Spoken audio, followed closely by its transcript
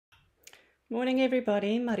Morning,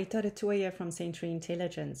 everybody. Marieta here from Sensory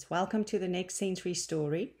Intelligence. Welcome to the next sensory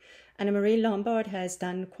story. Anna-Marie Lombard has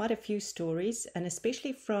done quite a few stories, and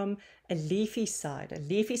especially from a leafy side. A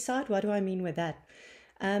leafy side, what do I mean with that?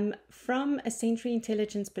 From a sensory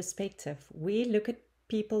intelligence perspective, we look at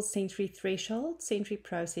people's sensory threshold, sensory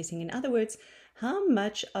processing. In other words, how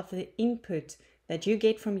much of the input that you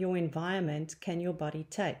get from your environment can your body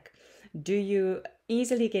take? Do you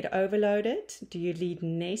easily get overloaded? Do you need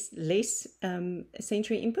less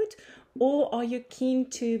sensory input? Or are you keen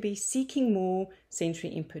to be seeking more sensory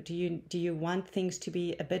input? Do you want things to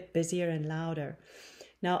be a bit busier and louder?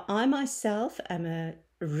 Now, I myself am a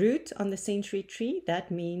root on the sensory tree.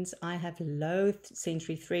 That means I have low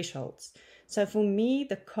sensory thresholds. So for me,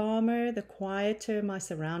 the calmer, the quieter my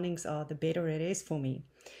surroundings are, the better it is for me.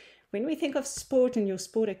 When we think of sport and your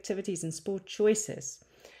sport activities and sport choices,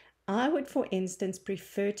 I would, for instance,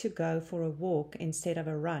 prefer to go for a walk instead of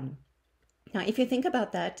a run. Now, if you think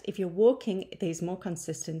about that, if you're walking, there's more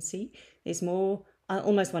consistency. There's more, I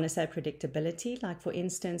almost want to say predictability. Like, for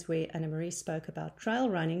instance, where Anna-Marie spoke about trail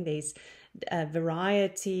running, there's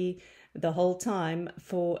variety the whole time.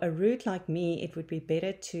 For a route like me, it would be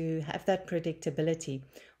better to have that predictability.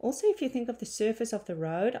 Also, if you think of the surface of the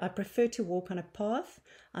road, I prefer to walk on a path.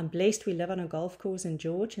 I'm blessed we live on a golf course in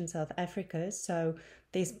George in South Africa, so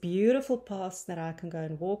there's beautiful paths that I can go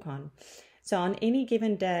and walk on. So on any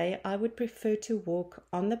given day, I would prefer to walk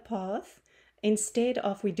on the path instead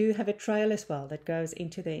of, we do have a trail as well that goes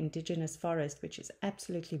into the indigenous forest, which is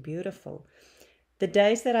absolutely beautiful. The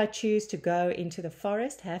days that I choose to go into the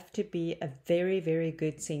forest have to be a very, very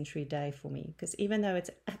good sensory day for me, because even though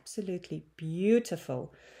it's absolutely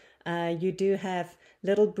beautiful, you do have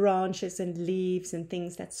little branches and leaves and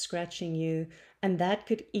things that's scratching you, and that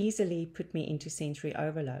could easily put me into sensory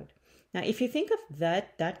overload. Now, if you think of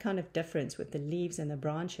that kind of difference with the leaves and the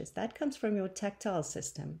branches, that comes from your tactile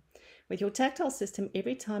system. With your tactile system,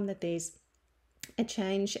 every time that there's a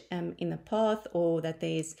change in the path, or that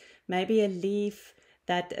there's maybe a leaf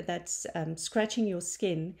that's scratching your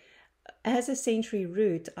skin, as a sensory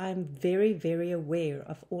root, I'm very, very aware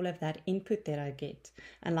of all of that input that I get.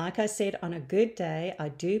 And like I said, on a good day, I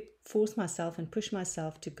do force myself and push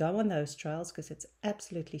myself to go on those trails because it's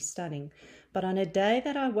absolutely stunning. But on a day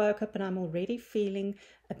that I woke up and I'm already feeling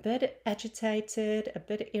a bit agitated, a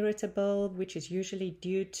bit irritable, which is usually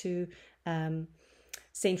due to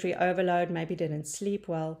sensory overload, maybe didn't sleep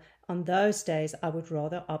well, on those days, I would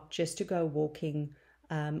rather opt just to go walking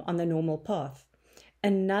on the normal path.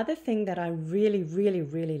 Another thing that I really, really,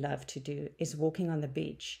 really love to do is walking on the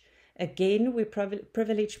beach. Again, we're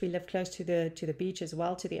privileged. We live close to the beach as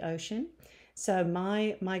well, to the ocean. So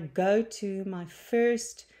my go-to, my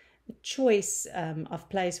first choice of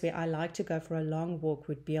place where I like to go for a long walk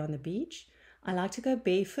would be on the beach. I like to go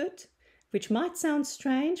barefoot, which might sound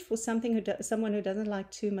strange for someone who doesn't like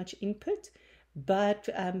too much input. But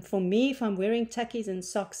for me, if I'm wearing tuckies and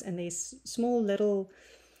socks and there's small little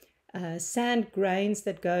sand grains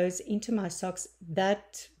that goes into my socks,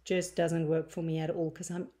 that just doesn't work for me at all, because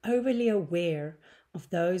I'm overly aware of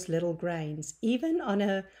those little grains. Even on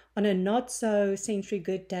a not so sensory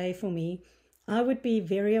good day for me, I would be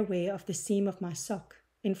very aware of the seam of my sock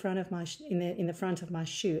in front of my in the front of my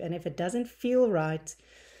shoe, and if it doesn't feel right,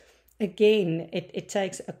 again, it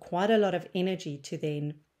takes quite a lot of energy to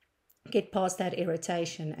then get past that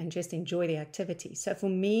irritation and just enjoy the activity. So for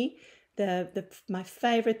me, my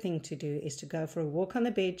favorite thing to do is to go for a walk on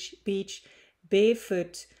the beach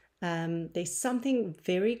barefoot. There's something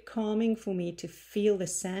very calming for me to feel the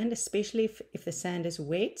sand, especially if the sand is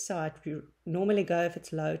wet. So I normally go if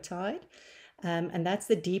it's low tide, and that's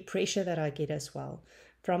the deep pressure that I get as well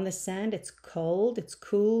from the sand. It's cold, it's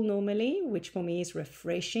cool normally, which for me is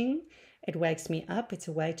refreshing. It wakes me up. It's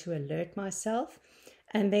a way to alert myself.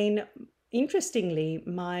 And then, interestingly,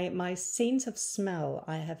 my sense of smell,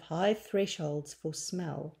 I have high thresholds for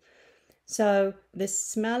smell. So the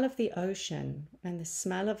smell of the ocean and the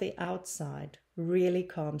smell of the outside really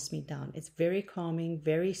calms me down. It's very calming,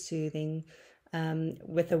 very soothing.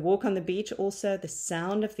 With a walk on the beach, also the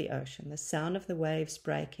sound of the ocean, the sound of the waves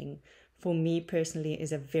breaking, for me personally,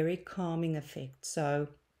 is a very calming effect. So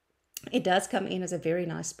it does come in as a very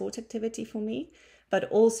nice sport activity for me, but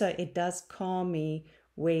also it does calm me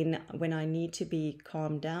when I need to be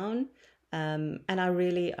calmed down. And I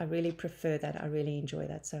really prefer that. I really enjoy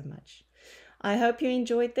that so much. I hope you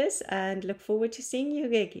enjoyed this and look forward to seeing you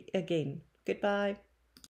again. Goodbye.